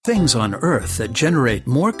things on earth that generate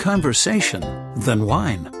more conversation than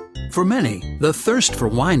wine. For many, the thirst for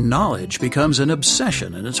wine knowledge becomes an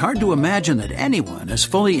obsession, and it's hard to imagine that anyone has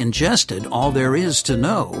fully ingested all there is to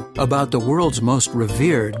know about the world's most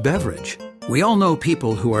revered beverage. We all know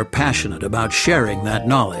people who are passionate about sharing that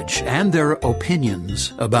knowledge and their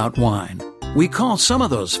opinions about wine. We call some of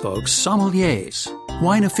those folks sommeliers,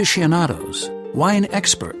 wine aficionados, wine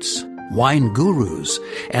experts, wine gurus,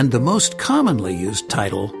 and the most commonly used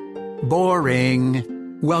title,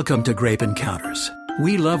 boring. Welcome to Grape Encounters.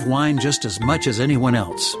 We love wine just as much as anyone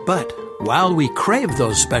else, but while we crave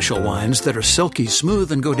those special wines that are silky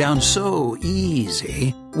smooth and go down so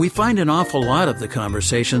easy, we find an awful lot of the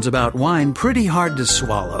conversations about wine pretty hard to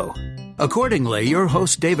swallow. Accordingly, your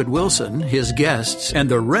host David Wilson, his guests, and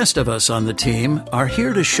the rest of us on the team are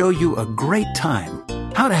here to show you a great time,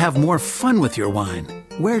 how to have more fun with your wine,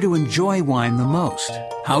 where to enjoy wine the most,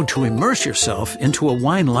 how to immerse yourself into a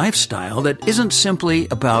wine lifestyle that isn't simply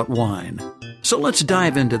about wine. So let's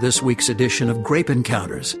dive into this week's edition of Grape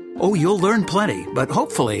Encounters. Oh, you'll learn plenty, but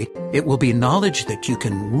hopefully it will be knowledge that you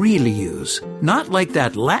can really use, not like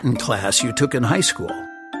that Latin class you took in high school.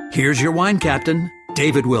 Here's your wine captain,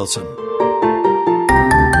 David Wilson.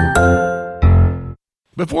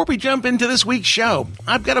 Before we jump into this week's show,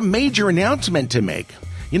 I've got a major announcement to make.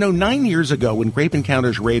 9 years ago, when Grape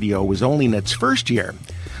Encounters Radio was only in its first year,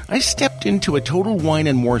 I stepped into a Total Wine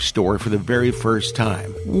 & More store for the very first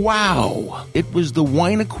time. Wow! It was the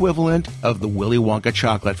wine equivalent of the Willy Wonka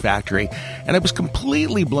chocolate factory, and I was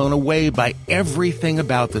completely blown away by everything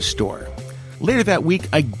about the store. Later that week,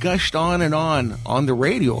 I gushed on the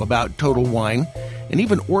radio about Total Wine, and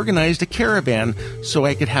even organized a caravan so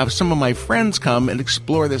I could have some of my friends come and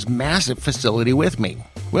explore this massive facility with me.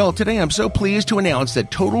 Well, today I'm so pleased to announce that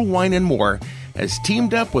Total Wine & More has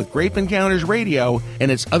teamed up with Grape Encounters Radio and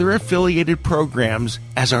its other affiliated programs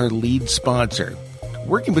as our lead sponsor.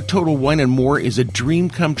 Working with Total Wine & More is a dream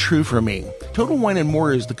come true for me. Total Wine &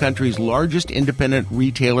 More is the country's largest independent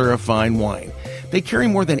retailer of fine wine. They carry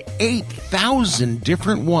more than 8,000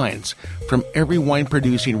 different wines from every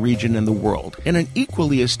wine-producing region in the world, and an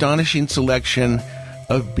equally astonishing selection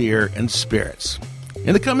of beer and spirits.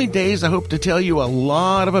 In the coming days, I hope to tell you a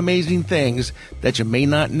lot of amazing things that you may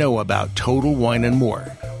not know about Total Wine & More,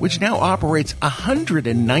 which now operates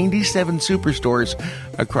 197 superstores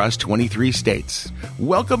across 23 states.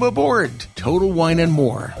 Welcome aboard, Total Wine &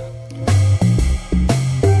 More.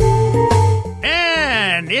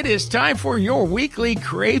 And it is time for your weekly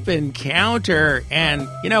Grape Encounter. And,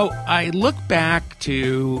 I look back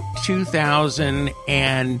to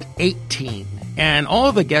 2018. And all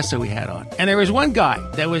of the guests that we had on. And there was one guy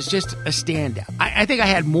that was just a standout. I think I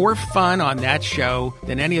had more fun on that show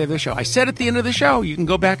than any other show. I said at the end of the show, you can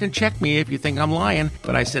go back and check me if you think I'm lying,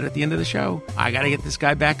 but I said at the end of the show, I got to get this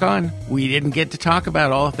guy back on. We didn't get to talk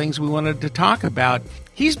about all the things we wanted to talk about.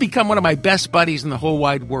 He's become one of my best buddies in the whole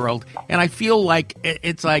wide world, and I feel like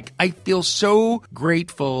I feel so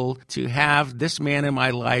grateful to have this man in my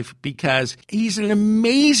life because he's an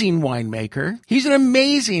amazing winemaker. He's an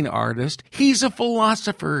amazing artist. He's a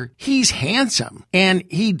philosopher. He's handsome, and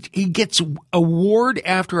he gets award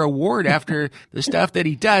after award after the stuff that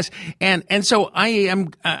he does. And so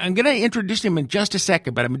I'm going to introduce him in just a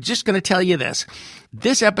second, but I'm just going to tell you this.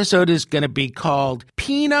 This episode is going to be called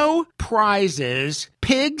Pinot Prizes,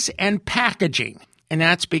 Pigs, and Packaging. And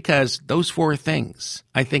that's because those four things,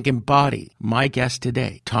 I think, embody my guest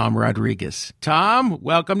today, Tom Rodrigues. Tom,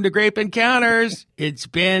 welcome to Grape Encounters. It's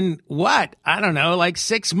been, what? I don't know, like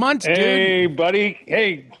 6 months, dude. Hey, buddy.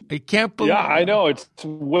 Hey. I can't believe. Yeah, I know. It's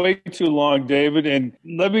way too long, David. And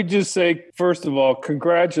let me just say, first of all,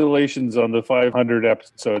 congratulations on the 500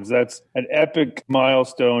 episodes. That's an epic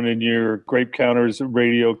milestone in your Grape Counters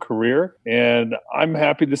radio career. And I'm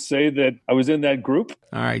happy to say that I was in that group.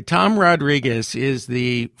 All right. Tom Rodrigues is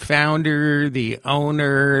the founder, the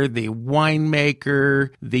owner, the winemaker,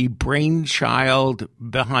 the brainchild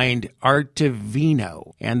behind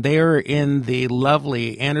Artivino. And they're in the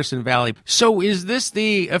lovely Anderson Valley. So is this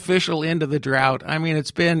the official end of the drought?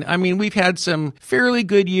 We've had some fairly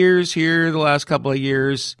good years here the last couple of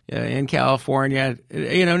years in California.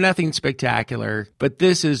 Nothing spectacular, but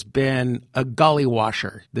this has been a gully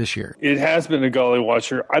washer this year. It has been a gully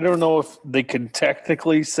washer. I don't know if they can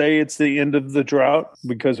technically say it's the end of the drought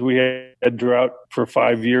because we dead drought for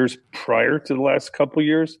 5 years prior to the last couple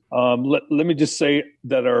years. Let me just say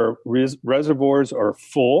that our reservoirs are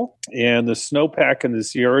full and the snowpack in the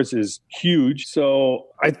Sierras is huge. So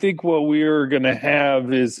I think what we're going to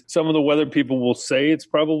have is some of the weather people will say it's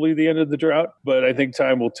probably the end of the drought, but I think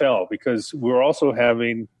time will tell because we're also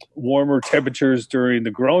having warmer temperatures during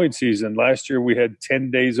the growing season. Last year we had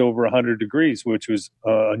 10 days over 100 degrees, which was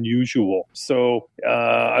unusual. So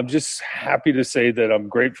I'm just happy to say that I'm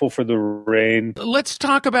grateful for the rain. Let's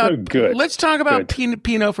talk about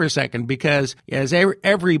Pinot for a second, because as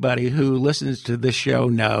everybody who listens to this show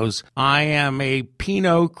knows, I am a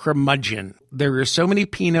Pinot curmudgeon. There are so many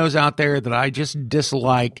Pinots out there that I just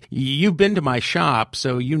dislike. You've been to my shop,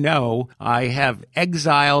 so you know I have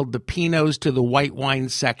exiled the Pinots to the white wine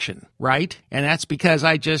section, right? And that's because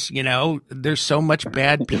I just, there's so much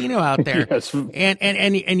bad Pinot out there. Yes.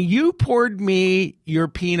 And you poured me your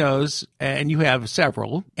Pinots, and you have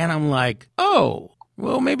several, and I'm like, oh,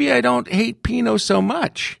 well, maybe I don't hate Pinot so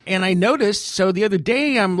much. And I noticed, so the other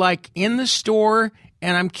day I'm like in the store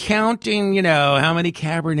and I'm counting, how many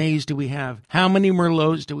Cabernets do we have? How many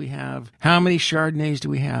Merlots do we have? How many Chardonnays do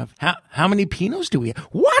we have? How many Pinots do we have?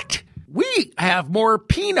 What? We have more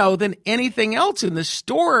Pinot than anything else in the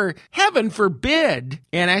store. Heaven forbid.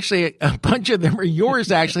 And actually, a bunch of them are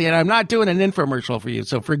yours, actually. And I'm not doing an infomercial for you,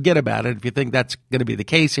 so forget about it if you think that's going to be the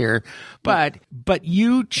case here. But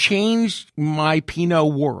you changed my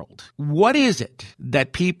Pinot world. What is it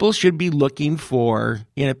that people should be looking for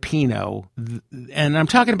in a Pinot? And I'm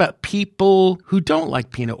talking about people who don't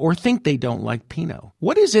like Pinot or think they don't like Pinot.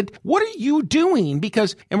 What is it? What are you doing?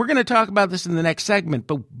 And we're going to talk about this in the next segment,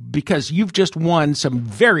 but because you've just won some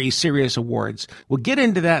very serious awards. We'll get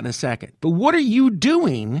into that in a second. But what are you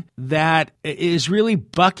doing that is really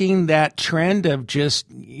bucking that trend of just,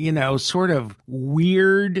 sort of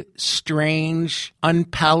weird, strange,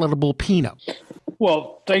 unpalatable Pinot?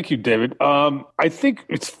 Well, thank you, David. I think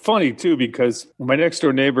it's funny, too, because my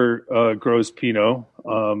next-door neighbor grows Pinot.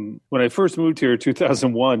 When I first moved here in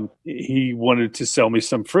 2001, he wanted to sell me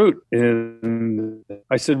some fruit. And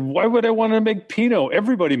I said, why would I want to make Pinot?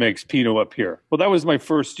 Everybody makes Pinot up here. Well, that was my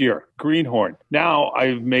first year, Greenhorn. Now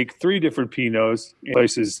I make 3 different Pinots in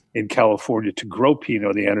places in California to grow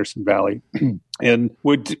Pinot, the Anderson Valley. And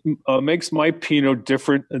what makes my Pinot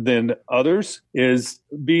different than others is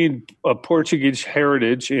being a Portuguese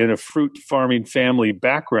heritage and a fruit farming family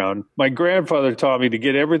background. My grandfather taught me to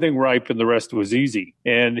get everything ripe and the rest was easy.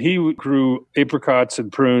 And he grew apricots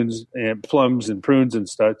and prunes and plums and prunes and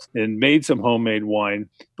stuff and made some homemade wine.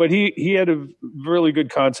 But he had a really good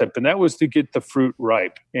concept, and that was to get the fruit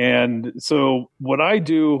ripe. And so what I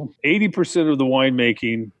do, 80% of the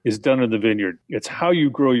winemaking is done in the vineyard. It's how you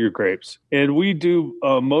grow your grapes. And we do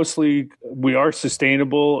we are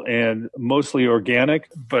sustainable and mostly organic,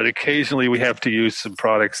 but occasionally we have to use some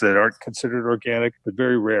products that aren't considered organic, but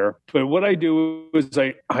very rare. But what I do is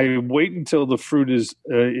I wait until the fruit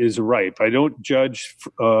is ripe. I don't judge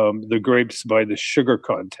the grapes by the sugar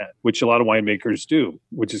content, which a lot of winemakers do,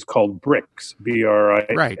 which is called Brix,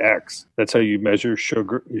 B-R-I-X. Right. That's how you measure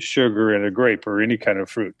sugar in a grape or any kind of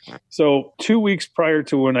fruit. So 2 weeks prior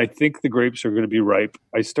to when I think the grapes are going to be ripe,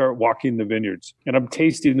 I start walking the vineyards and I'm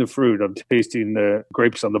tasting the fruit. I'm tasting the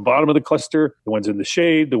grapes on the bottom of the cluster, the ones in the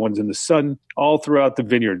shade, the ones in the sun, all throughout the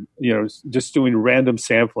vineyard, just doing random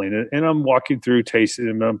sampling. And I'm walking through, tasting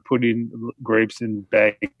them. I'm putting grapes in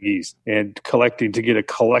baggies and collecting to get a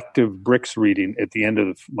collective Brix reading at the end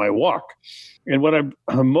of my walk. And what I'm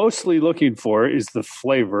mostly looking for is the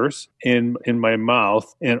flavors in my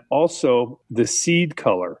mouth and also the seed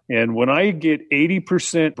color. And when I get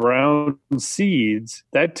 80% brown seeds,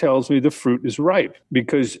 that tells me the fruit is ripe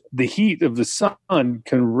because the heat of the sun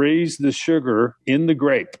can raise the sugar in the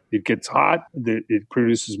grape. It gets hot, it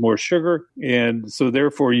produces more sugar, and so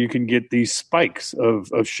therefore you can get these spikes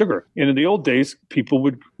of sugar. And in the old days, people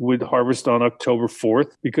would harvest on October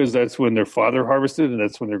 4th because that's when their father harvested and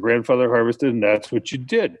that's when their grandfather harvested, and that's what you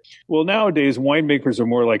did. Well, nowadays, winemakers are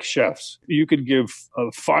more like chefs. You could give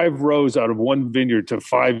 5 rows out of one vineyard to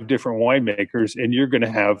 5 different winemakers, and you're going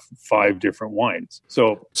to have 5 different wines.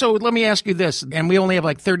 So let me ask you this, and we only have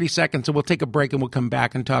like 30 seconds, so we'll take a break and we'll come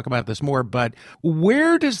back and talk about this more, but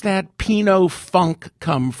where does that Pinot funk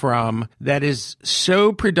come from that is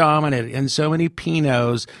so predominant in so many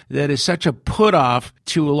Pinots that is such a put-off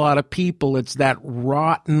to a lot of people? It's that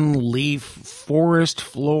rotten leaf, forest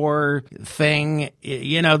floor, thing,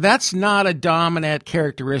 that's not a dominant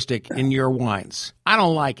characteristic in your wines. I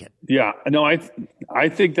don't like it. Yeah, no, I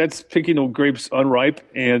think that's picking the grapes unripe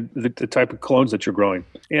and the type of clones that you're growing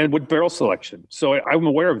and with barrel selection. So I'm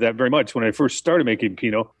aware of that very much. When I first started making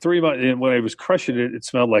Pinot, 3 months, and when I was crushing it, it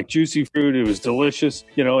smelled like juicy fruit. It was delicious,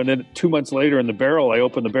 and then 2 months later in the barrel, I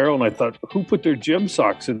opened the barrel and I thought, who put their gym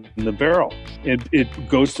socks in the barrel? And it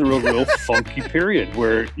goes through a real funky period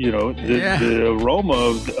where, the aroma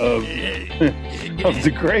of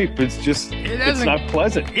the grape, it's not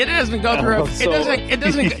pleasant. It doesn't go through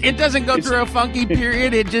it doesn't go through a funky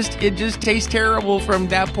period. It just tastes terrible from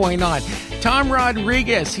that point on. Tom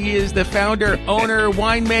Rodrigues, he is the founder, owner,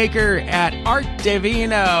 winemaker at Art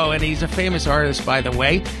Divino, and he's a famous artist, by the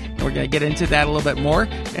way. And we're going to get into that a little bit more,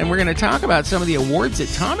 and we're going to talk about some of the awards that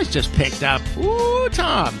Tom has just picked up. Ooh,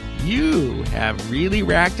 Tom, you have really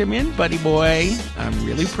racked him in, buddy boy. I'm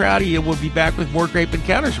really proud of you. We'll be back with more Grape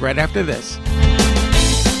Encounters right after this.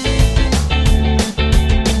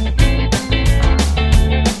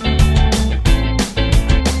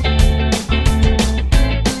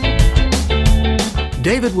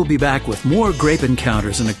 David will be back with more Grape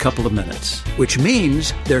Encounters in a couple of minutes, which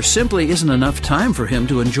means there simply isn't enough time for him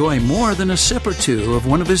to enjoy more than a sip or two of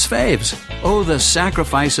one of his faves. Oh, the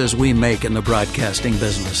sacrifices we make in the broadcasting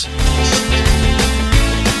business.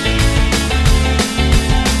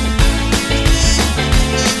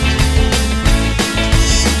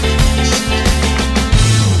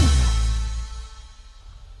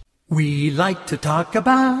 We like to talk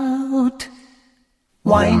about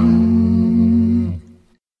wine.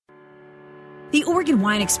 The Oregon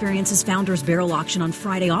Wine Experience's Founders Barrel Auction on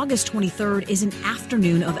Friday, August 23rd is an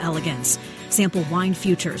afternoon of elegance. Sample wine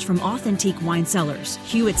futures from Authentique Wine Cellars,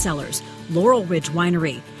 Hewitt Cellars, Laurel Ridge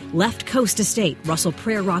Winery, Left Coast Estate, Russell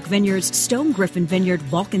Prairie Rock Vineyards, Stone Griffin Vineyard,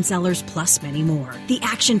 Vulcan Cellars, plus many more. The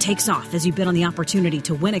action takes off as you bid on the opportunity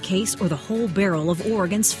to win a case or the whole barrel of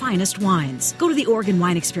Oregon's finest wines. Go to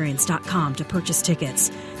theoregonwineexperience.com to purchase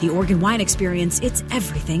tickets. The Oregon Wine Experience, it's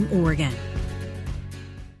everything Oregon.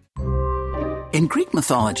 In Greek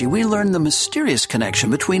mythology, we learn the mysterious connection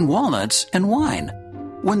between walnuts and wine.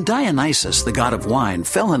 When Dionysus, the god of wine,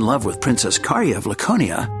 fell in love with Princess Caria of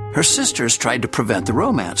Laconia, her sisters tried to prevent the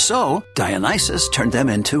romance, so Dionysus turned them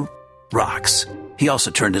into rocks. He also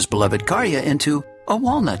turned his beloved Caria into a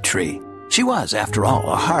walnut tree. She was, after all,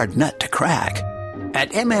 a hard nut to crack.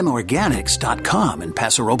 At mmorganics.com in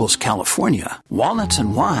Paso Robles, California, Walnuts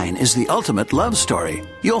and Wine is the ultimate love story.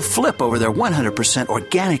 You'll flip over their 100%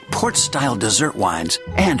 organic port-style dessert wines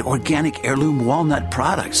and organic heirloom walnut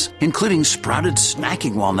products, including sprouted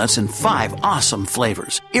snacking walnuts in 5 awesome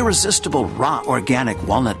flavors, irresistible raw organic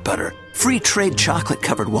walnut butter, free trade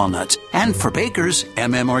chocolate-covered walnuts, and for bakers,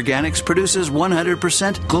 MM Organics produces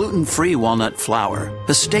 100% gluten-free walnut flour,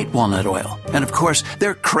 estate walnut oil, and of course,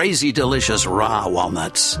 their crazy delicious raw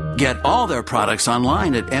walnuts. Get all their products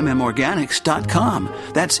online at mmorganics.com.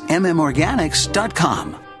 That's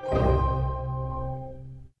mmorganics.com.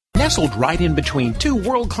 Nestled right in between 2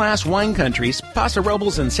 world-class wine countries, Paso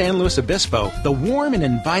Robles and San Luis Obispo, the warm and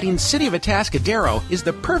inviting city of Atascadero is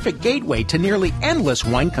the perfect gateway to nearly endless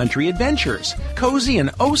wine country adventures. Cozy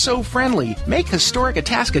and oh-so-friendly, make historic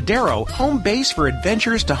Atascadero home base for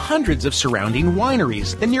adventures to hundreds of surrounding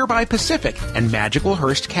wineries, the nearby Pacific, and magical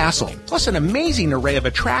Hearst Castle, plus an amazing array of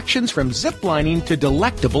attractions from ziplining to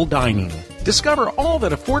delectable dining. Discover all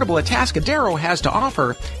that affordable Atascadero has to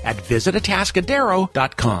offer at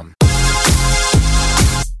visitatascadero.com.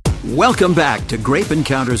 Welcome back to Grape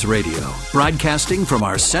Encounters Radio, broadcasting from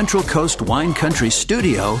our Central Coast Wine Country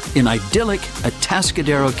studio in idyllic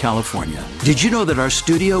Atascadero, California. Did you know that our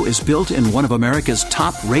studio is built in one of America's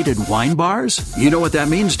top-rated wine bars? You know what that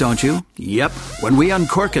means, don't you? Yep. When we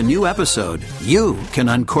uncork a new episode, you can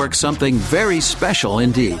uncork something very special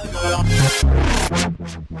indeed.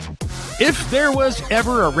 If there was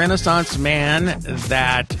ever a Renaissance man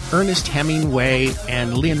that Ernest Hemingway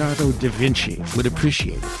and Leonardo da Vinci would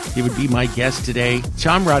appreciate, he would be my guest today,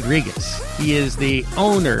 Tom Rodrigues. He is the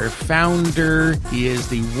owner, founder, he is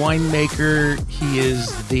the winemaker, he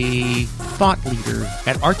is the thought leader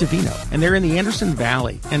at Art Divino. And they're in the Anderson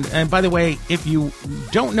Valley. And by the way, if you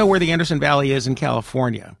don't know where the Anderson Valley is in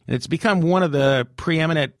California, it's become one of the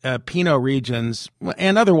preeminent Pinot regions,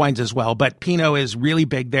 and other wines as well, but Pinot is really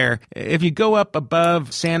big there. If you go up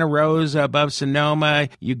above Santa Rosa, above Sonoma,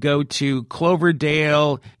 you go to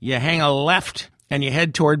Cloverdale, you hang a left, and you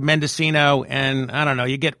head toward Mendocino, and I don't know,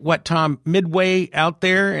 you get what, Tom, midway out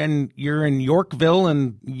there, and you're in Yorkville,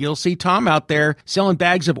 and you'll see Tom out there selling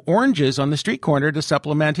bags of oranges on the street corner to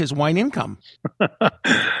supplement his wine income.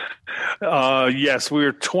 Yes,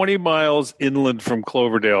 we're 20 miles inland from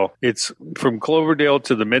Cloverdale. It's from Cloverdale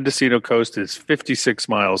to the Mendocino coast is 56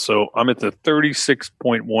 miles. So I'm at the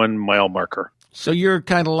 36.1 mile marker. So you're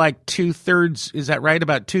kind of like 2/3, is that right?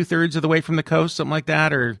 About 2/3 of the way from the coast, something like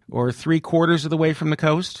that, or 3/4 of the way from the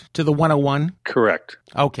coast to the 101? Correct.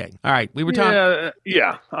 Okay. All right. We were talking.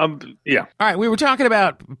 Yeah. All right. We were talking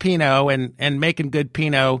about Pinot and making good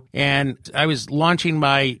Pinot, and I was launching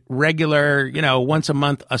my regular, once a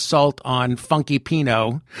month assault on funky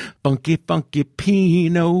Pinot. Funky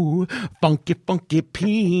Pinot. Funky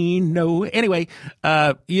Pinot. Anyway,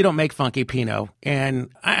 you don't make funky Pinot, and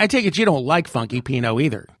I take it you don't like funky Pinot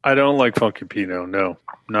either. I don't like funky Pinot. No,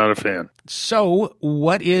 not a fan. So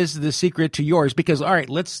what is the secret to yours? Because, all right,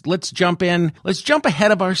 let's jump in. Let's jump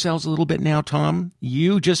ahead of ourselves a little bit now, Tom.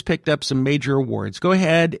 You just picked up some major awards. Go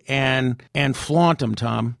ahead and flaunt them,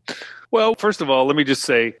 Tom. Well, first of all, let me just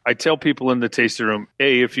say, I tell people in the tasting room,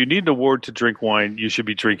 if you need an award to drink wine, you should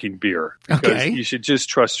be drinking beer. Okay. You should just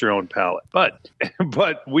trust your own palate.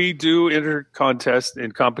 But we do enter contests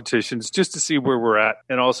and competitions just to see where we're at.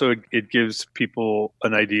 And also it gives people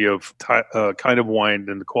an idea of kind of wine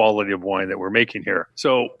and the quality of wine that we're making here.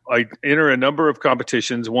 So I enter a number of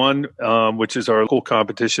competitions. One, which is our local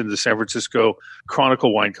competition, the San Francisco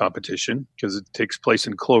Chronicle Wine Competition, because it takes place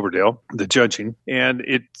in Cloverdale, the judging. And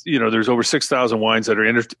there's over 6,000 wines that are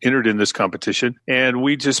entered in this competition, and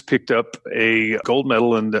we just picked up a gold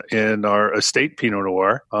medal in our estate Pinot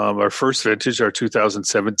Noir, our first vintage, our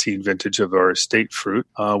 2017 vintage of our estate fruit,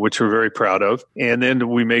 which we're very proud of. And then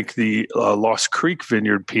we make the Lost Creek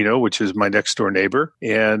Vineyard Pinot, which is my next door neighbor,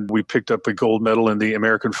 and we picked up a gold medal in the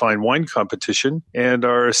American Fine Wine Competition. And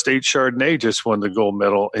our estate Chardonnay just won the gold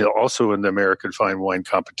medal, also in the American Fine Wine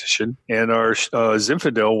Competition. And our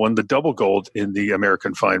Zinfandel won the double gold in the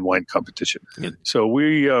American Fine Wine Competition. So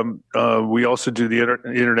we also do the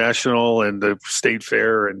international and the state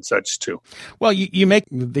fair and such too. Well, you make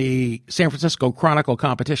the San Francisco Chronicle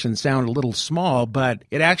competition sound a little small, but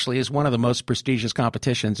it actually is one of the most prestigious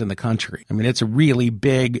competitions in the country. I mean, it's a really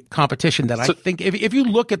big competition that I think if you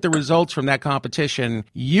look at the results from that competition,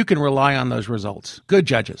 you can rely on those results. Good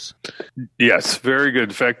judges. Yes, very good.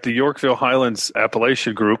 In fact, the Yorkville Highlands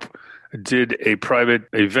Appellation Group did a private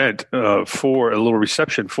event for a little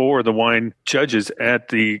reception for the wine judges at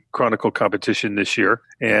the Chronicle competition this year.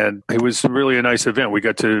 And it was really a nice event. We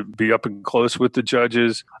got to be up and close with the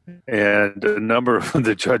judges, and a number of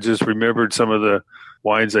the judges remembered some of the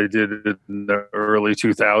wines I did in the early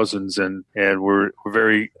 2000s, and we're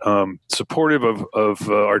very supportive of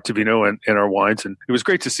Artivino and our wines. And it was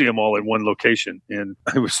great to see them all in one location. And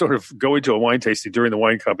I was sort of going to a wine tasting during the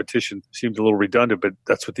wine competition seemed a little redundant, but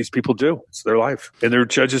that's what these people do. It's their life. And they're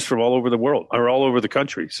judges from all over the world, or all over the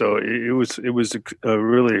country. So it was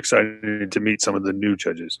really exciting to meet some of the new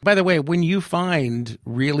judges. By the way, when you find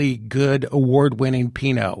really good award-winning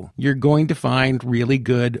Pinot, you're going to find really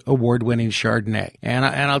good award-winning Chardonnay. And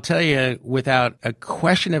I'll tell you, without a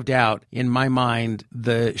question of doubt, in my mind,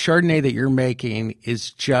 the Chardonnay that you're making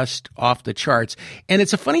is just off the charts. And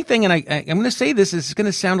it's a funny thing, and I'm going to say this, it's going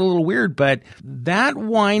to sound a little weird, but that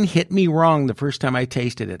wine hit me wrong the first time I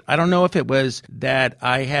tasted it. I don't know if it was that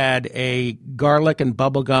I had a garlic and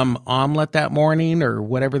bubblegum omelet that morning or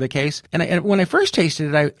whatever the case. And when I first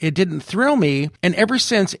tasted it, it didn't thrill me. And ever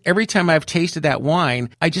since, every time I've tasted that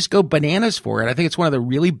wine, I just go bananas for it. I think it's one of the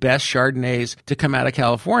really best Chardonnays to come out of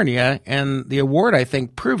California, and the award, I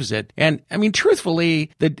think, proves it. And I mean,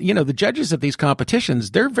 truthfully, the judges of these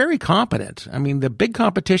competitions, they're very competent. I mean, the big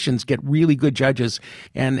competitions get really good judges,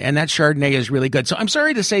 and that Chardonnay is really good. So I'm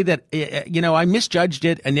sorry to say that, I misjudged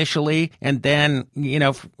it initially, and then,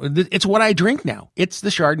 it's what I drink now. It's the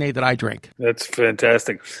Chardonnay that I drink. That's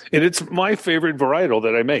fantastic. And it's my favorite varietal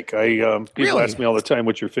that I make. People ask me all the time,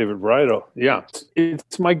 what's your favorite varietal? Yeah.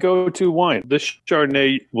 It's my go-to wine. This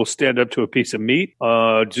Chardonnay will stand up to a piece of meat.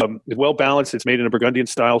 Well balanced. It's made in a Burgundian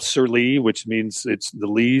style sur lie, which means it's the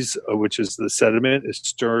lees, which is the sediment, is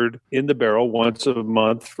stirred in the barrel once a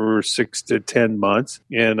month for 6 to 10 months.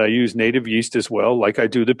 And I use native yeast as well, like I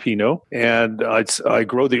do the Pinot. And I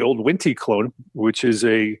grow the old Winty clone, which is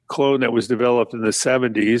a clone that was developed in the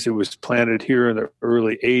 70s. It was planted here in the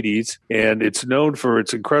early 80s, and it's known for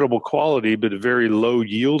its incredible quality, but a very low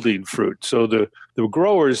yielding fruit. So the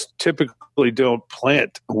growers typically don't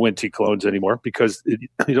plant Winty clones anymore because because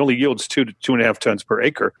it only yields 2 to 2.5 tons per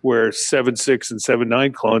acre, where 7.6 and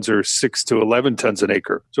 7.9 clones are 6 to 11 tons an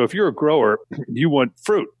acre. So if you're a grower, you want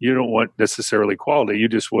fruit. You don't want necessarily quality. You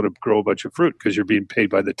just want to grow a bunch of fruit because you're being paid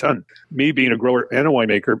by the ton. Me being a grower and a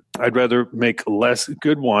winemaker, I'd rather make less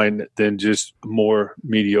good wine than just more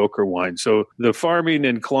mediocre wine. So the farming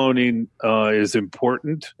and cloning is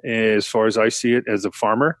important as far as I see it as a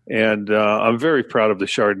farmer. And I'm very proud of the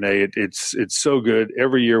Chardonnay. It's so good.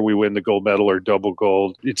 Every year we win the gold medal or double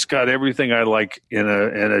gold. It's got everything I like in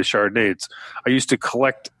a Chardonnay. I used to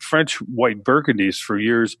collect French white Burgundies for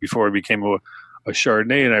years before I became a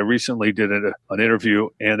Chardonnay, and I recently did an interview,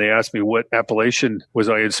 and they asked me what appellation was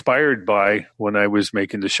I inspired by when I was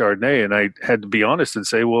making the Chardonnay, and I had to be honest and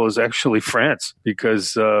say, well, it was actually France,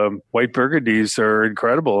 because white Burgundies are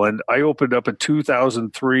incredible. And I opened up a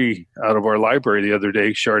 2003 out of our library the other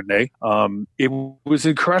day, Chardonnay. It was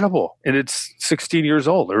incredible, and it's 16 years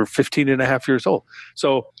old or 15 and a half years old.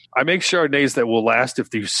 So I make Chardonnays that will last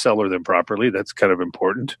if you cellar them properly. That's kind of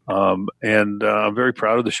important. And I'm very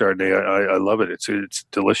proud of the Chardonnay. I love it. It's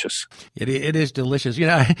delicious. It is delicious. You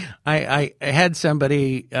know, I had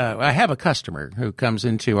somebody, I have a customer who comes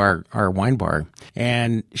into our wine bar,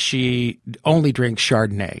 and she only drinks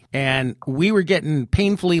Chardonnay. And we were getting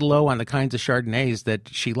painfully low on the kinds of Chardonnays that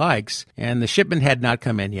she likes, and the shipment had not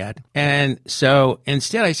come in yet. And so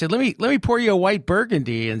instead I said, let me pour you a white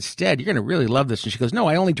Burgundy instead. You're going to really love this. And she goes, no,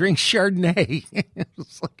 I only drink Chardonnay.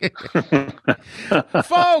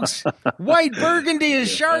 Folks, white Burgundy is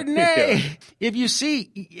Chardonnay. Yeah. If you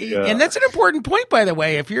see, and that's an important point, by the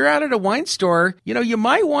way, if you're out at a wine store, you know, you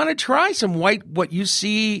might want to try some what you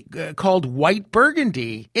see called white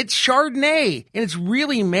Burgundy. It's Chardonnay, and it's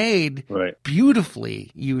really made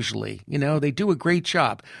beautifully, usually. You know, they do a great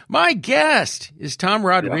job. My guest is Tom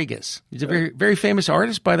Rodrigues. He's a very, very famous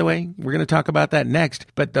artist, by the way. We're going to talk about that next.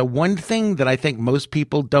 But the one thing that I think most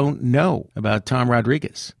people don't know about Tom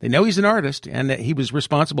Rodrigues, they know he's an artist and that he was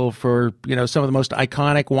responsible for, you know, some of the most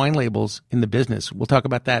iconic wine labels in the business. We'll talk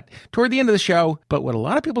about that toward the end of the show. But what a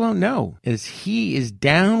lot of people don't know is he is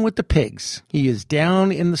down with the pigs. He is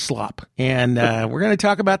down in the slop. And we're going to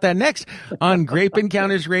talk about that next on Grape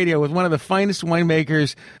Encounters Radio with one of the finest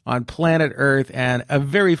winemakers on planet Earth and a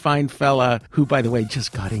very fine fella who, by the way,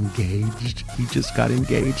 just got engaged. He just got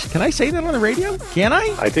engaged. Can I say that on the radio? Can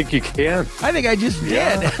I? I think you can. I think I just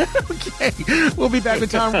did. Okay. We'll be back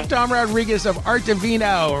with Tom Rodrigues of Art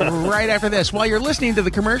Divino right after this. While you're listening to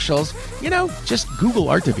the commercials, you know, just Google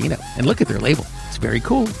Art Divino and look at their label. It's very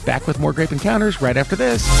cool. Back with more Grape Encounters right after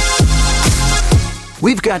this.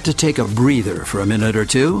 We've got to take a breather for a minute or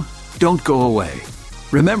two. Don't go away.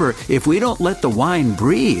 Remember, if we don't let the wine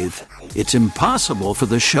breathe, it's impossible for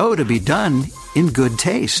the show to be done in good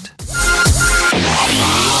taste.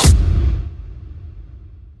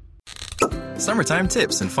 Summertime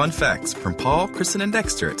tips and fun facts from Paul, Kristen, and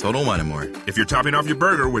Dexter at Total Wine & More. If you're topping off your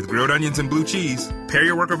burger with grilled onions and blue cheese, pair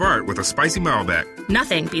your work of art with a spicy Malbec.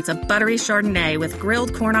 Nothing beats a buttery Chardonnay with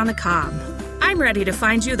grilled corn on the cob. I'm ready to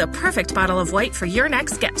find you the perfect bottle of white for your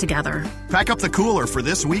next get-together. Pack up the cooler for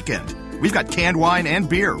this weekend. We've got canned wine and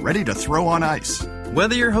beer ready to throw on ice.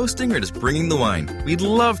 Whether you're hosting or just bringing the wine, we'd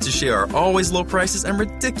love to share our always low prices and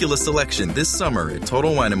ridiculous selection this summer at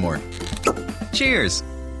Total Wine & More. Cheers!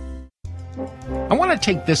 I want to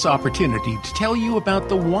take this opportunity to tell you about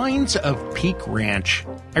the wines of Peak Ranch.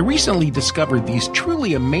 I recently discovered these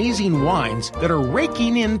truly amazing wines that are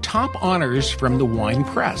raking in top honors from the wine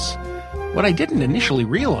press. What I didn't initially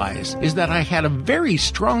realize is that I had a very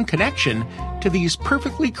strong connection to these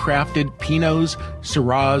perfectly crafted Pinots,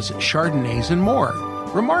 Syrahs, Chardonnays, and more.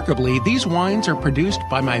 Remarkably, these wines are produced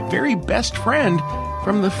by my very best friend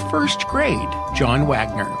from the first grade, John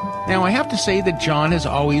Wagner. Now, I have to say that John has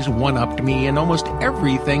always one-upped me in almost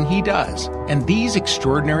everything he does, and these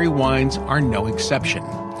extraordinary wines are no exception.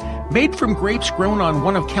 Made from grapes grown on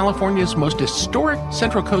one of California's most historic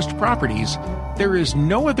Central Coast properties, there is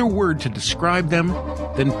no other word to describe them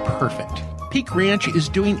than perfect. Peak Ranch is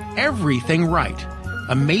doing everything right.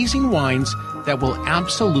 Amazing wines that will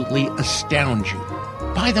absolutely astound you.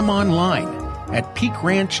 Buy them online at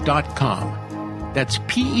peakranch.com. That's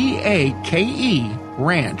Peake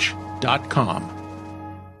ranch.com.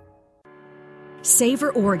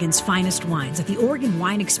 Savor Oregon's finest wines at the Oregon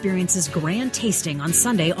Wine Experience's grand tasting on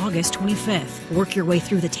Sunday, August 25th. Work your way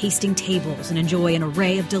through the tasting tables and enjoy an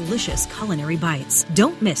array of delicious culinary bites.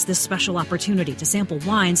 Don't miss this special opportunity to sample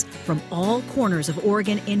wines from all corners of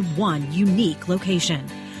Oregon in one unique location.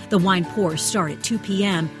 The wine pours start at 2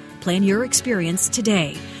 p.m. Plan your experience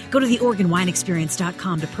today. Go to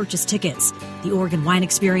theOregonWineExperience.com to purchase tickets. The Oregon Wine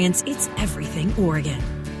Experience, it's everything Oregon.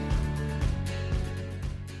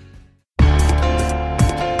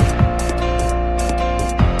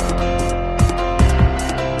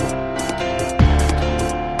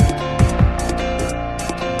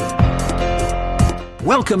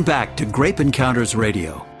 Welcome back to Grape Encounters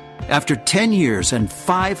Radio. After 10 years and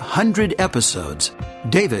 500 episodes,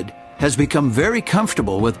 David has become very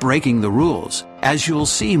comfortable with breaking the rules, as you'll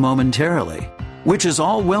see momentarily, which is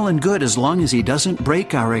all well and good as long as he doesn't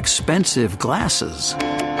break our expensive glasses.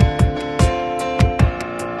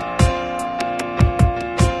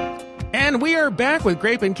 And we are back with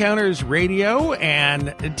Grape Encounters Radio,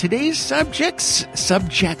 and today's subjects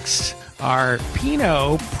are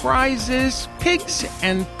Pinot, prizes, pigs,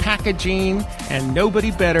 and packaging, and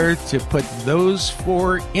nobody better to put those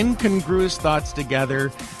four incongruous thoughts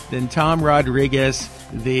together than Tom Rodrigues,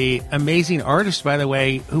 the amazing artist, by the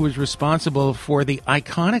way, who was responsible for the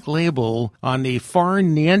iconic label on the Far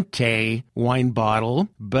Niente wine bottle.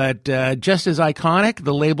 But just as iconic,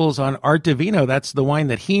 the labels on Art Divino, that's the wine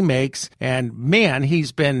that he makes. And man,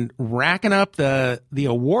 he's been racking up the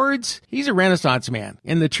awards. He's a Renaissance man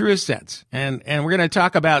in the truest sense. And we're going to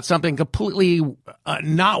talk about something completely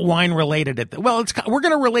not wine related. Well, we're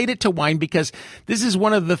going to relate it to wine because this is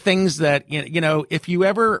one of the things that, you know, if you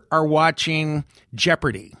ever are watching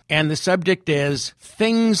Jeopardy and the subject is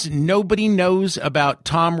things nobody knows about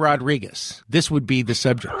Tom Rodrigues, this would be the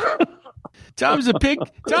subject. Tom's a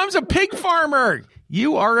pig farmer.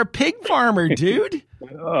 You are a pig farmer, dude.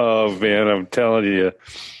 Oh man, I'm telling you.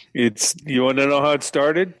 You want to know how it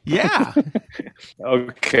started? Yeah.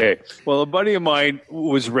 Okay. Well, a buddy of mine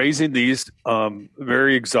was raising these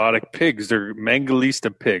very exotic pigs. They're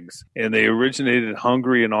Mangalista pigs, and they originated in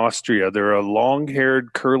Hungary and Austria. They're a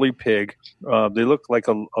long-haired, curly pig. They look like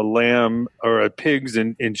a lamb or a pig's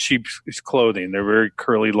in sheep's clothing. They're very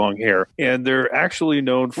curly, long hair. And they're actually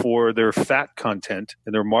known for their fat content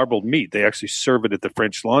and their marbled meat. They actually serve it at the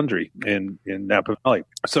French Laundry in Napa Valley.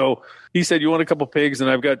 So he said, you want a couple pigs? And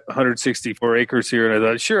I've got 164 acres here. And I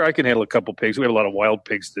thought, sure, I can handle a couple pigs. We have a lot of wild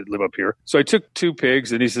pigs that live up here. So I took 2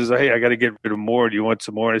 pigs, and he says, hey, I got to get rid of more. Do you want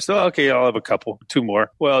some more? And I said, okay, I'll have 2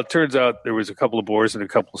 more. Well, it turns out there was a couple of boars and a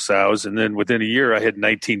couple of sows. And then within a year, I had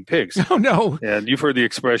 19 pigs. Oh, no. And you've heard the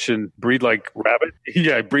expression, breed like rabbit.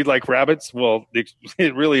 Yeah, breed like rabbits. Well,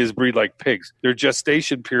 it really is breed like pigs. Their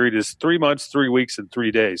gestation period is 3 months, 3 weeks, and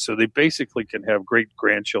 3 days. So they basically can have great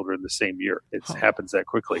grandchildren the same year. It happens that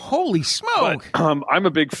quickly. Holy smoke. But, I'm a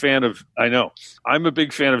big fan of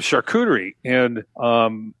charcuterie. And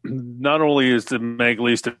not only is the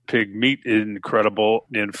Mangalista pig meat incredible,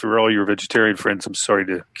 and for all your vegetarian friends, I'm sorry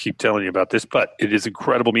to keep telling you about this, but it is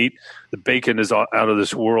incredible meat. The bacon is out of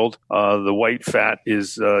this world. The white fat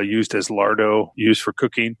is used as lardo, used for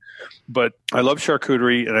cooking. But I love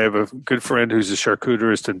charcuterie, and I have a good friend who's a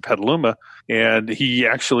charcuterist in Petaluma, and he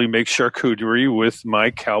actually makes charcuterie with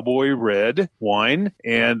my Cowboy Red wine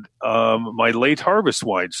and my Late Harvest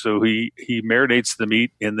wine. So he marinates the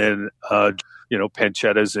meat and then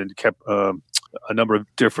pancettas and kept a number of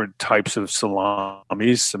different types of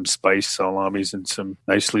salamis, some spiced salamis and some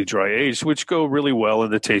nicely dry aged, which go really well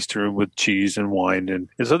in the tasting room with cheese and wine. And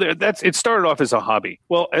so it started off as a hobby.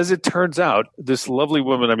 Well, as it turns out, this lovely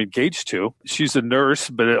woman I'm engaged to, she's a nurse,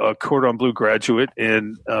 but a cordon bleu graduate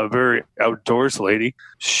and a very outdoors lady.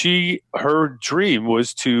 Her dream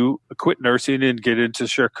was to quit nursing and get into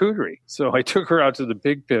charcuterie. So I took her out to the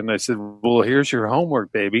pig pen. I said, well, here's your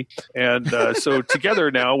homework, baby. And so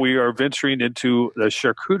together now we are venturing into the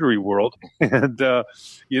charcuterie world. And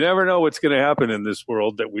you never know what's going to happen in this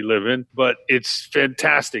world that we live in, but it's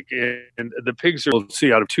fantastic. And the pigs are,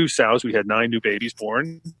 out of 2 sows, we had 9 new babies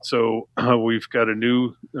born. So we've got a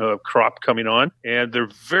new crop coming on, and they're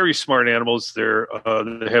very smart animals. They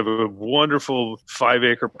have a wonderful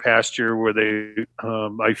 5-acre pasture where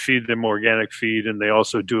I feed them organic feed, and they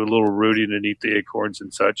also do a little rooting and eat the acorns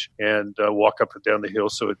and such, and walk up and down the hill.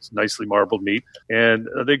 So it's nicely marbled meat, and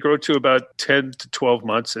they grow to about 10 to 12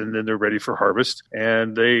 months, and then they're ready for harvest.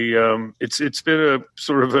 And it's been a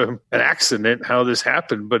sort of an accident how this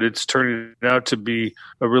happened, but it's turning out to be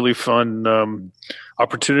a really fun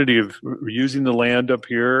opportunity of using the land up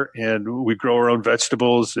here, and we grow our own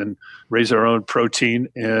vegetables and raise our own protein.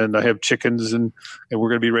 And I have chickens, and we're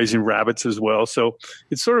going to be raising rabbits as well. So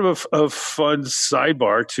it's sort of a fun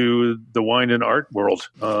sidebar to the wine and art world.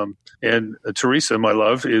 And Teresa, my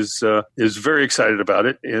love, is very excited about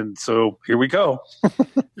it. And so here we go.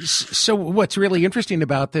 So what's really interesting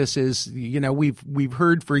about this is, we've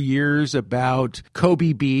heard for years about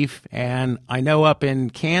Kobe beef, and I know up in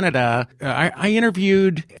Canada, I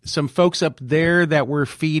interviewed some folks up there that were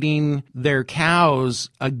feeding their cows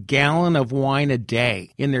a gallon of wine a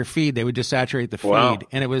day in their feed. They would just saturate the feed. Wow.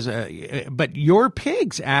 And it was but your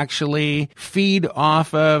pigs actually feed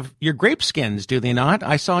off of your grape skins, do they not?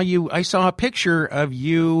 I saw a picture of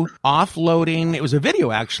you offloading. It was a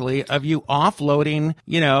video actually of you offloading,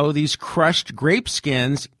 these crushed grape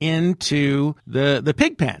skins into the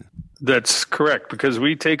pig pen. That's correct, because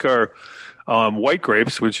we take our white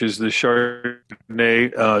grapes, which is the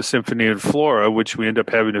Chardonnay Symphony and Flora, which we end up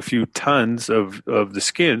having a few tons of the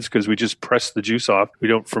skins because we just press the juice off. We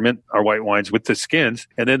don't ferment our white wines with the skins,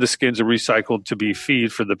 and then the skins are recycled to be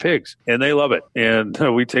feed for the pigs, and they love it. And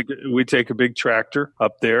we take a big tractor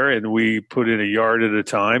up there, and we put in a yard at a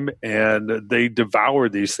time, and they devour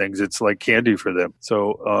these things. It's like candy for them.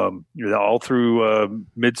 So all through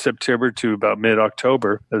mid-September to about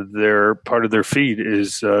mid-October, part of their feed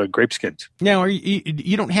is grape skins. Now,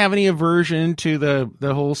 you don't have any aversion to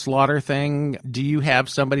the whole slaughter thing? Do you have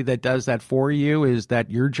somebody that does that for you? Is that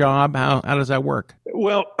your job? How does that work?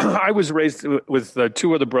 Well, I was raised with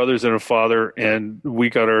two other brothers and a father, and we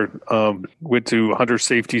went to hunter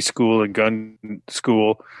safety school and gun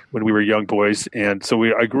school when we were young boys. And so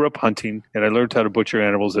I grew up hunting, and I learned how to butcher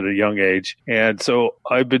animals at a young age. And so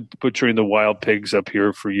I've been butchering the wild pigs up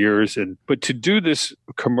here for years. But to do this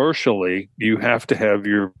commercially, you have to have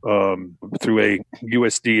your through a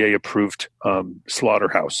USDA approved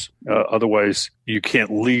slaughterhouse. Otherwise, you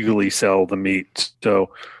can't legally sell the meat.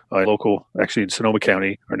 So actually in Sonoma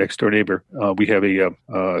County, our next door neighbor, we have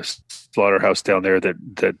a slaughterhouse down there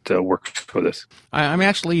that works for this. I'm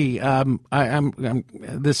actually,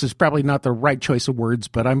 this is probably not the right choice of words,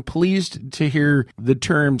 but I'm pleased to hear the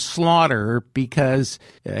term slaughter because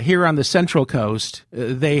here on the Central Coast,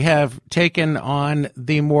 they have taken on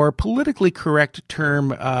the more politically correct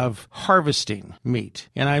term of harvesting meat.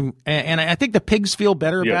 And I think the pigs feel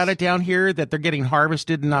better about it down here, that they're getting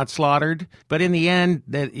harvested and not slaughtered. But in the end,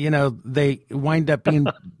 that they wind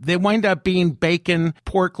up being bacon,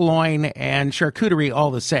 pork loin, and charcuterie all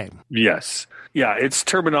the same. Yes. Yeah, it's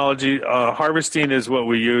terminology. Harvesting is what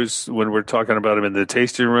we use when we're talking about them in the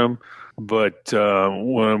tasting room. But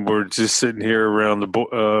when we're just sitting here around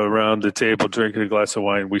the table drinking a glass of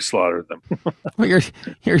wine, we slaughter them. Well,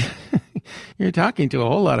 you're talking to a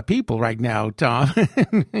whole lot of people right now, Tom.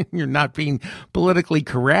 You're not being politically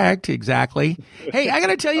correct, exactly. Hey, I got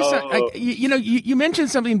to tell you something. You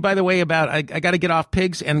mentioned something, by the way, about I got to get off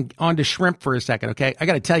pigs and onto shrimp for a second. Okay, I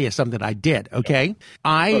got to tell you something I did. Okay,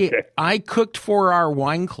 I cooked for our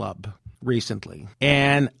wine club recently,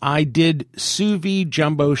 and I did sous vide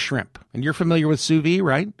jumbo shrimp. And you're familiar with sous vide,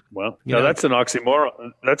 right? Well, that's an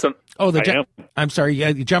oxymoron. I'm sorry.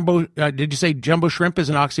 Yeah, jumbo. Did you say jumbo shrimp is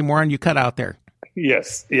an oxymoron? You cut out there.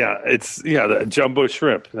 Yes. Yeah. The jumbo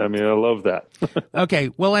shrimp. I mean, I love that. Okay.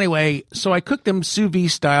 Well, anyway, so I cooked them sous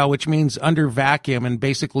vide style, which means under vacuum. And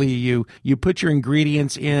basically you put your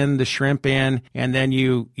ingredients in, the shrimp in, and then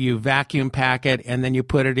you vacuum pack it, and then you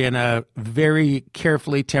put it in a very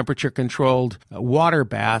carefully temperature controlled water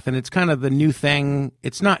bath. And it's kind of the new thing.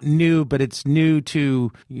 It's not new, but it's new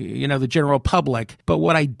to, the general public. But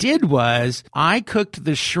what I did was I cooked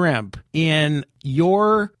the shrimp in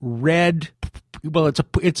your red, well,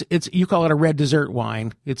 it's you call it a red dessert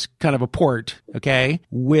wine. It's kind of a port, okay,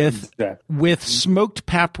 with smoked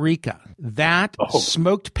paprika.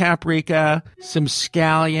 Smoked paprika, some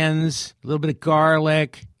scallions, a little bit of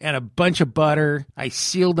garlic, and a bunch of butter. I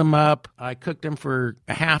sealed them up. I cooked them for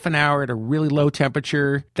a half an hour at a really low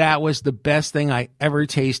temperature. That was the best thing I ever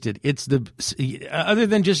tasted. It's other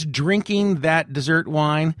than just drinking that dessert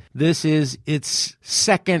wine, this is its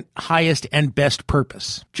second highest and best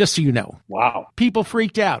purpose. Just so you know. Wow. People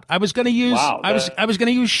freaked out. I was going to use I was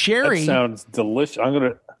going to use sherry. That sounds delicious.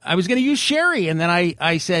 I was going to use sherry, and then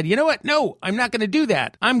I said, you know what? No, I'm not going to do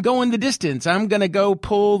that. I'm going the distance. I'm going to go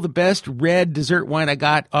pull the best red dessert wine I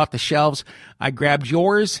got off the shelves. I grabbed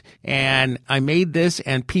yours, and I made this,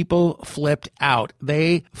 and people flipped out.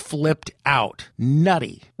 They flipped out.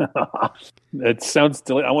 Nutty. It sounds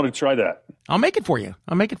delicious. I want to try that. I'll make it for you.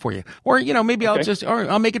 Or, maybe I'll make it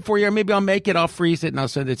for you, or maybe I'll freeze it and I'll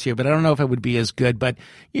send it to you. But I don't know if it would be as good. But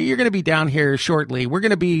you're going to be down here shortly. We're going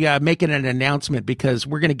to be making an announcement because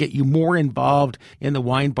we're going to get you more involved in the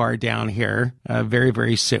wine bar down here very,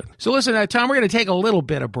 very soon. So listen, Tom, we're going to take a little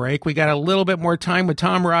bit of break. We got a little bit more time with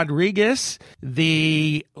Tom Rodrigues,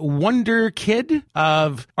 the wonder kid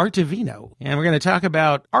of Art to Vino. And we're going to talk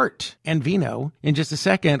about art and vino in just a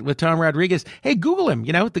second with Tom Rodrigues. Hey, Google him.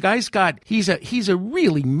 The guy's he's a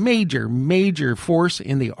really major force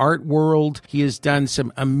in the art world. He has done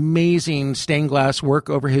some amazing stained glass work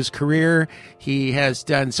over his career. He has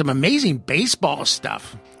done some amazing baseball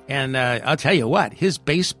stuff. And I'll tell you what, his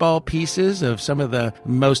baseball pieces of some of the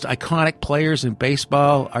most iconic players in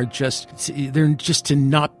baseball are they're just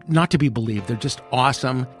not to be believed. They're just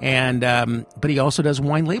awesome. And but he also does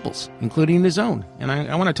wine labels, including his own. And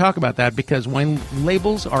I want to talk about that because wine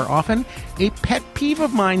labels are often a pet peeve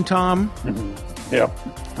of mine, Tom. Yeah.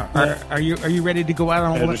 Are you ready to go out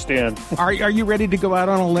on a limb? I understand. Are you ready to go out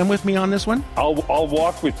on a limb with me on this one? I'll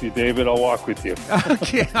walk with you, David. I'll walk with you.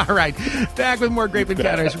 Okay, all right. Back with more Grape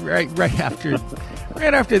Encounters right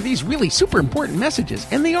after these really super important messages.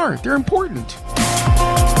 And they're important.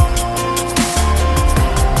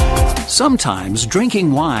 Sometimes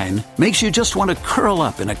drinking wine makes you just want to curl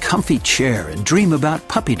up in a comfy chair and dream about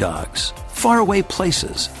puppy dogs, faraway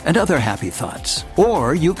places, and other happy thoughts.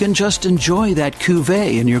 Or you can just enjoy that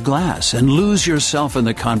cuvee in your glass and lose yourself in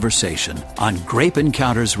the conversation on Grape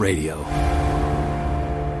Encounters Radio.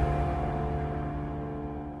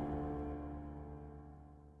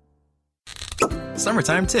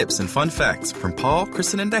 Summertime tips and fun facts from Paul,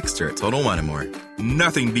 Kristen, and Dexter at Total Wine & More.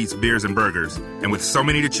 Nothing beats beers and burgers. And with so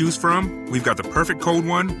many to choose from, we've got the perfect cold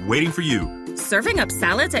one waiting for you. Serving up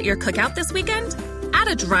salads at your cookout this weekend? Add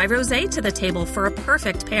a dry rosé to the table for a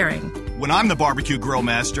perfect pairing. When I'm the barbecue grill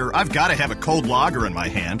master, I've got to have a cold lager in my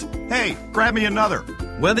hand. Hey, grab me another.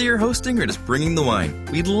 Whether you're hosting or just bringing the wine,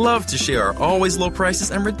 we'd love to share our always low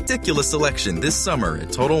prices and ridiculous selection this summer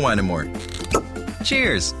at Total Wine & More.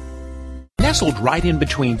 Cheers! Nestled right in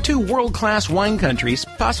between two world-class wine countries,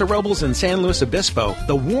 Paso Robles and San Luis Obispo,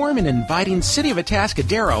 the warm and inviting city of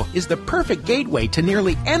Atascadero is the perfect gateway to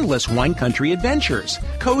nearly endless wine country adventures.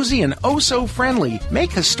 Cozy and oh-so-friendly,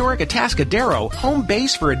 make historic Atascadero home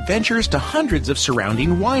base for adventures to hundreds of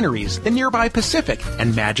surrounding wineries, the nearby Pacific,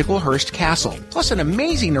 and magical Hearst Castle, plus an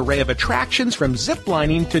amazing array of attractions from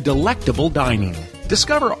ziplining to delectable dining.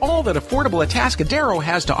 Discover all that affordable Atascadero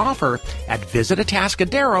has to offer at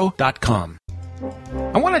visitatascadero.com.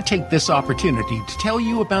 I want to take this opportunity to tell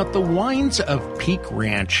you about the wines of Peak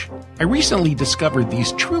Ranch. I recently discovered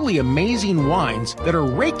these truly amazing wines that are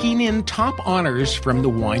raking in top honors from the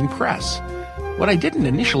wine press. What I didn't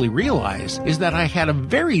initially realize is that I had a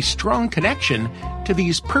very strong connection to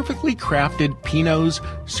these perfectly crafted Pinots,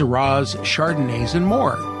 Syrahs, Chardonnays, and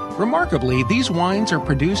more. Remarkably, these wines are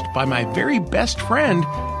produced by my very best friend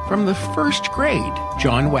from the first grade,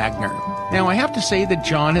 John Wagner. Now, I have to say that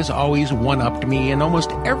John has always one-upped me in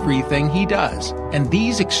almost everything he does, and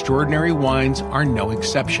these extraordinary wines are no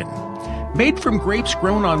exception. Made from grapes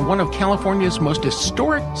grown on one of California's most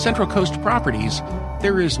historic Central Coast properties,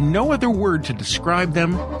 there is no other word to describe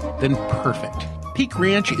them than perfect. Peak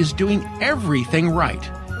Ranch is doing everything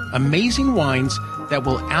right. Amazing wines that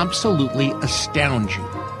will absolutely astound you.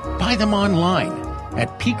 Buy them online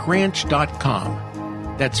at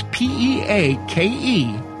peakranch.com. That's Peake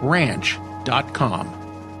ranch.com.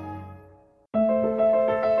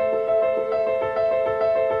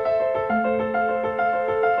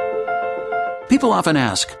 People often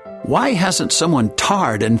ask, why hasn't someone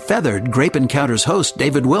tarred and feathered Grape Encounters host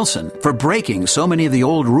David Wilson for breaking so many of the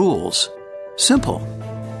old rules? Simple.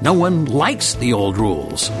 No one likes the old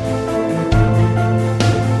rules.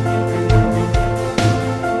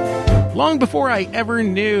 Long before I ever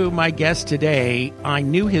knew my guest today, I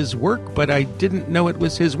knew his work, but I didn't know it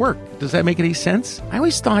was his work. Does that make any sense? I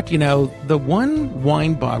always thought, the one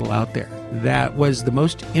wine bottle out there that was the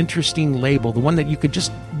most interesting label, the one that you could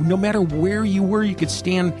just, no matter where you were, you could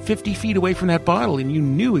stand 50 feet away from that bottle and you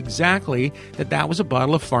knew exactly that was a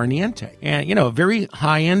bottle of Farniente. And, a very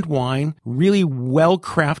high-end wine, really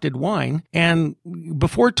well-crafted wine. And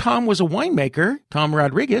before Tom was a winemaker, Tom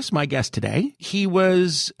Rodrigues, my guest today, he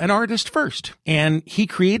was an artist first. And he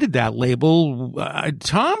created that label,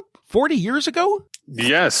 Tom, 40 years ago?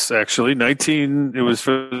 Yes, actually, it was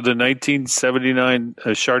for the 1979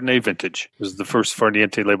 Chardonnay vintage. It was the first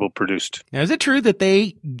Farniente label produced. Now, is it true that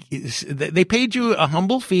they paid you a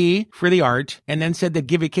humble fee for the art and then said they'd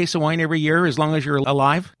give you a case of wine every year as long as you're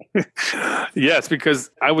alive? Yes, because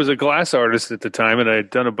I was a glass artist at the time, and I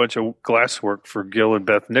had done a bunch of glass work for Gil and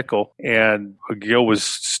Beth Nickel, and Gil was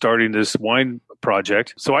starting this wine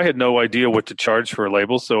project. So I had no idea what to charge for a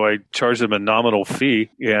label, so I charged him a nominal fee,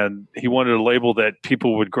 and he wanted a label that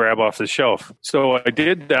people would grab off the shelf. So I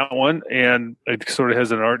did that one, and it sort of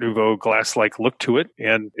has an Art Nouveau glass-like look to it.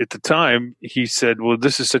 And at the time, he said, well,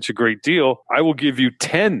 this is such a great deal. I will give you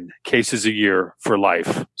 10 cases a year for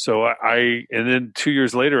life. So and then 2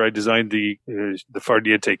 years later, I designed the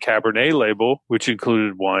Farniente Cabernet label, which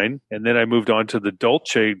included wine. And then I moved on to the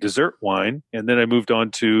Dolce dessert wine. And then I moved on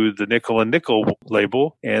to the Nickel and Nickel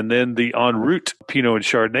label, and then the En Route Pinot and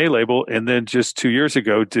Chardonnay label, and then just 2 years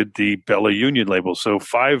ago did the Bella Union label. So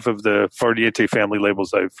 5 of the Farniente family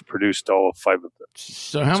labels, I've produced all 5 of them.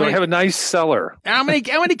 So I have a nice cellar. How many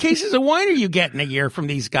cases of wine are you getting a year from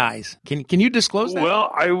these guys? Can you disclose that?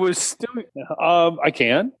 Well, I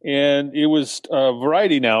can, and it was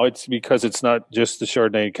variety now. It's because it's not just the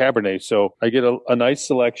Chardonnay and Cabernet, so I get a nice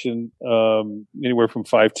selection, anywhere from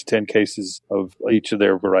 5 to 10 cases of each of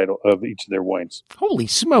their wines. Holy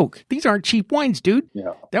smoke! These aren't cheap wines, dude.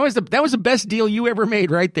 Yeah, that was the best deal you ever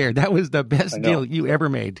made, right there. That was the best deal you ever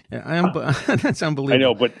made. That's unbelievable. I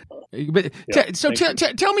know, but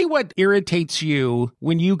tell me what irritates you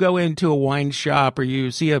when you go into a wine shop or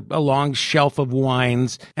you see a long shelf of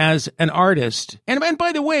wines as an artist. And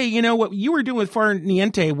by the way, what you were doing with Far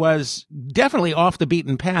Niente was definitely off the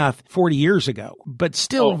beaten path 40 years ago, but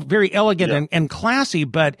still very elegant and classy.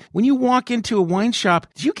 But when you walk into a wine shop,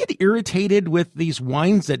 do you get irritated with these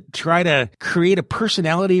wines that try to create a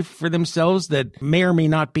personality for themselves that may or may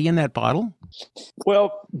not be in that bottle?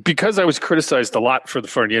 Well, because I was criticized a lot for the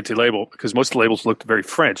Far Niente label, because most of the labels looked very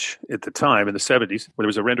French at the time in the 70s, where there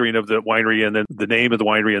was a rendering of the winery and then the name of the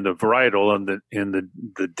winery and the varietal and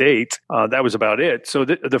the date. That was about it. So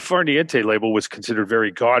the Far Niente label was considered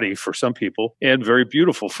very gaudy for some people and very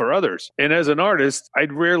beautiful for others. And as an artist,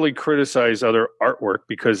 I'd rarely criticize other artwork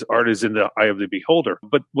because art is in the eye of the beholder.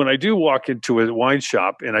 But when I do walk into a wine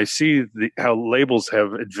shop and I see how labels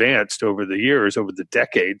have advanced over the years, over the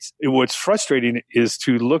decades, what's frustrating is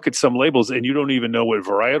to look at some labels and you don't even know what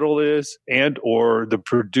varietal is and or the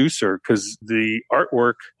producer, because the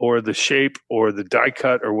artwork or the shape or the die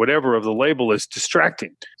cut or whatever of the label is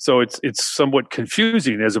distracting. So it's somewhat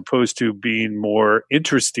confusing as opposed to being more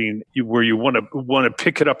interesting, where you want to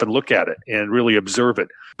pick it up and look at it and really observe it.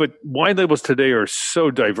 But wine labels today are so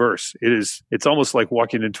diverse. It's almost like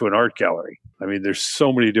walking into an art gallery. I mean, there's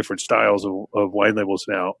so many different styles of wine labels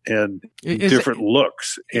now and different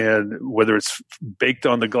looks, and whether it's baked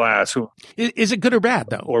on the glass. Is it good or bad,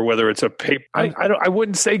 though? Or whether it's a paper. I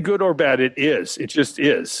wouldn't say good or bad. It is. It just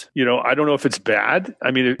is. I don't know if it's bad.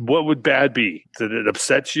 I mean, what would bad be? That it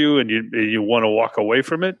upsets you and you want to walk away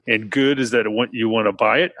from it? And good is that you want to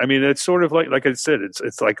buy it? I mean, it's sort of like I said,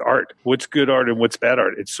 it's like art. What's good art and what's bad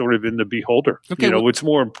art? It's sort of in the beholder. Okay, what's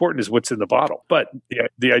more important is what's in the bottle. But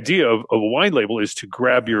the idea of a wine label is to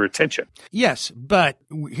grab your attention. Yes, but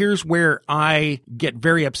here's where I get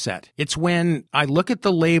very upset. It's when I look at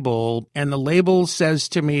the label and the label says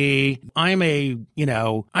to me, I'm a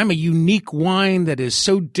unique wine that is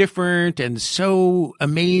so different and so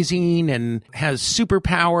amazing and has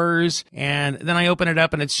superpowers. And then I open it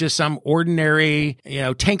up and it's just some ordinary,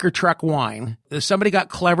 tanker truck wine. Somebody got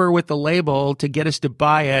clever with the label to get us to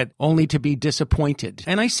buy it only to be disappointed.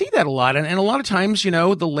 And I see that a lot. And a lot of times,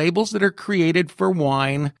 the labels that are created for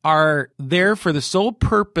wine are there for the sole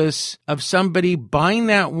purpose of somebody buying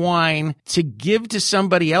that wine to give to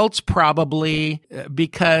somebody else, probably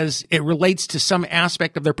because it relates to some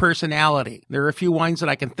aspect of their personality. There are a few wines that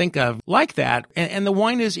I can think of like that. And the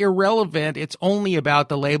wine is irrelevant. It's only about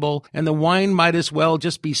the label. And the wine might as well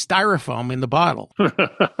just be styrofoam in the bottle.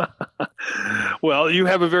 Well, you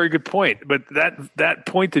have a very good point, but that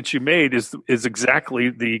point that you made is exactly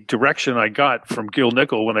the direction I got from Gil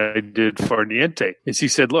Nickel when I did Far Niente. Is he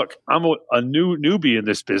said, look, I'm a newbie in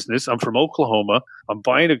this business. I'm from Oklahoma. I'm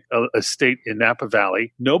buying a estate in Napa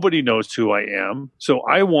Valley. Nobody knows who I am. So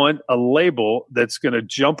I want a label that's going to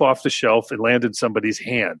jump off the shelf and land in somebody's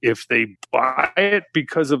hand. If they buy it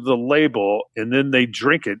because of the label and then they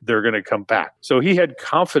drink it, they're going to come back. So he had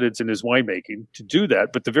confidence in his winemaking to do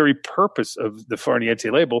that. But the very purpose of the Far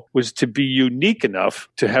Niente label was to be unique enough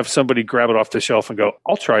to have somebody grab it off the shelf and go,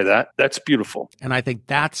 I'll try that. That's beautiful. And I think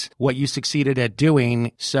that's what you succeeded at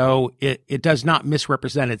doing. So it does not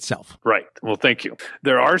misrepresent itself. Right. Well, thank you.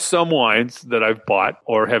 There are some wines that I've bought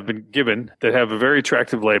or have been given that have a very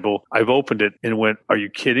attractive label. I've opened it and went, are you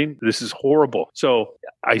kidding? This is horrible. So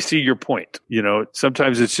I see your point.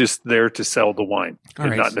 Sometimes it's just there to sell the wine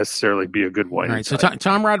and not necessarily be a good wine. All right. So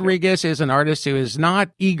Tom Rodrigues is an artist who is not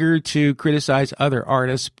eager to criticize other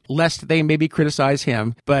artists, lest they maybe criticize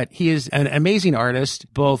him. But he is an amazing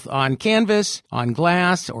artist, both on canvas, on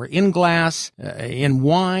glass, or in glass, in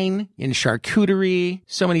wine, in charcuterie,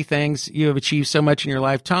 so many things. You have achieved so much in your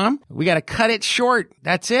life, Tom. We got to cut it short.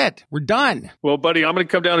 That's it. We're done. Well, buddy, I'm going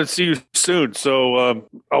to come down and see you soon. So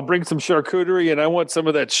I'll bring some charcuterie and I want some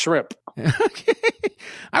of that shrimp. Okay.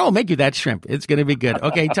 I will make you that shrimp. It's going to be good.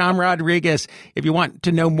 Okay, Tom Rodrigues. If you want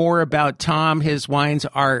to know more about Tom, his wines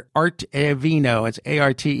are Artevino. It's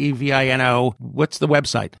ARTEVINO. What's the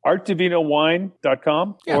website?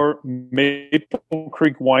 ArtevinoWine.com or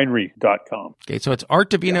MapleCreekWinery.com. Okay, so it's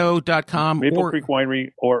artevino.com Maple Creek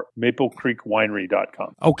Winery or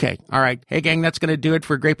MapleCreekWinery.com. Okay, all right. Hey, gang, that's going to do it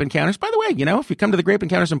for Grape Encounters. By the way, if you come to the Grape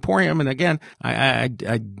Encounters Emporium, and again, I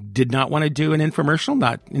did not want to do an infomercial,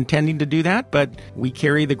 not intending to do that, but we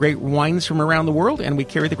carry the great wines from around the world, and we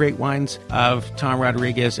carry the great wines of Tom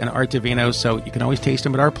Rodrigues and Artevino, so you can always taste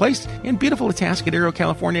them at our place in beautiful Atascadero,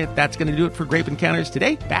 California. That's going to do it for Grape Encounters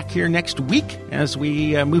today. Back here next week as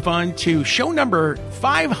we move on to show number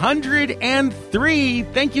 503.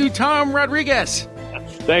 Thank you, Tom Rodrigues.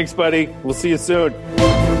 Thanks, buddy. We'll see you soon.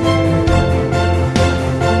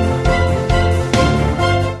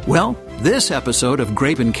 Well, this episode of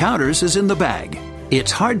Grape Encounters is in the bag.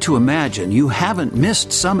 It's hard to imagine you haven't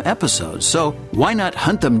missed some episodes, so why not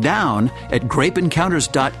hunt them down at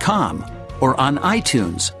grapeencounters.com or on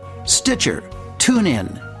iTunes, Stitcher,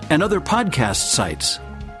 TuneIn, and other podcast sites.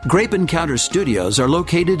 Grape Encounters Studios are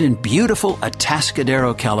located in beautiful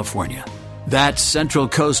Atascadero, California. That's Central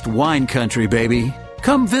Coast wine country, baby.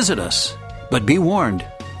 Come visit us. But be warned,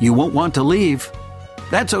 you won't want to leave.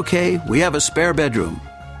 That's okay, we have a spare bedroom.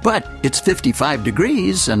 But it's 55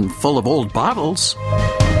 degrees and full of old bottles.